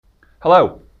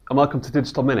Hello, and welcome to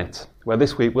Digital Minute, where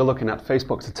this week we're looking at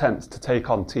Facebook's attempts to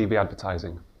take on TV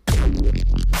advertising.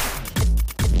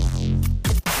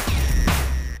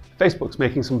 Facebook's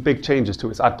making some big changes to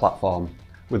its ad platform,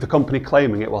 with the company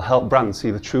claiming it will help brands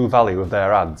see the true value of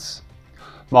their ads.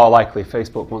 More likely,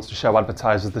 Facebook wants to show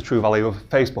advertisers the true value of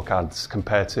Facebook ads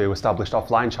compared to established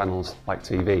offline channels like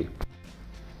TV.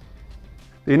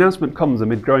 The announcement comes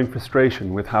amid growing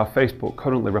frustration with how Facebook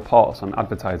currently reports on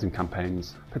advertising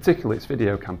campaigns, particularly its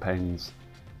video campaigns.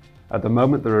 At the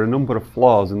moment, there are a number of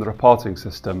flaws in the reporting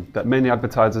system that many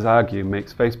advertisers argue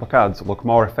makes Facebook ads look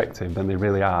more effective than they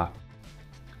really are.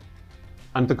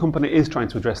 And the company is trying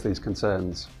to address these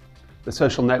concerns. The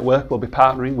social network will be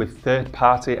partnering with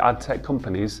third-party ad tech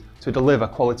companies to deliver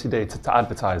quality data to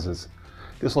advertisers.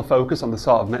 This will focus on the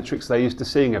sort of metrics they're used to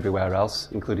seeing everywhere else,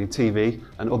 including TV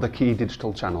and other key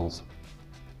digital channels.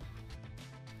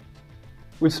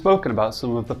 We've spoken about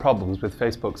some of the problems with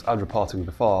Facebook's ad reporting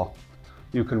before.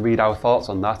 You can read our thoughts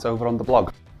on that over on the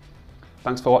blog.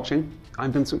 Thanks for watching.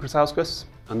 I'm Vincent Chrysauskas,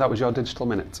 and that was your Digital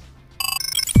Minute.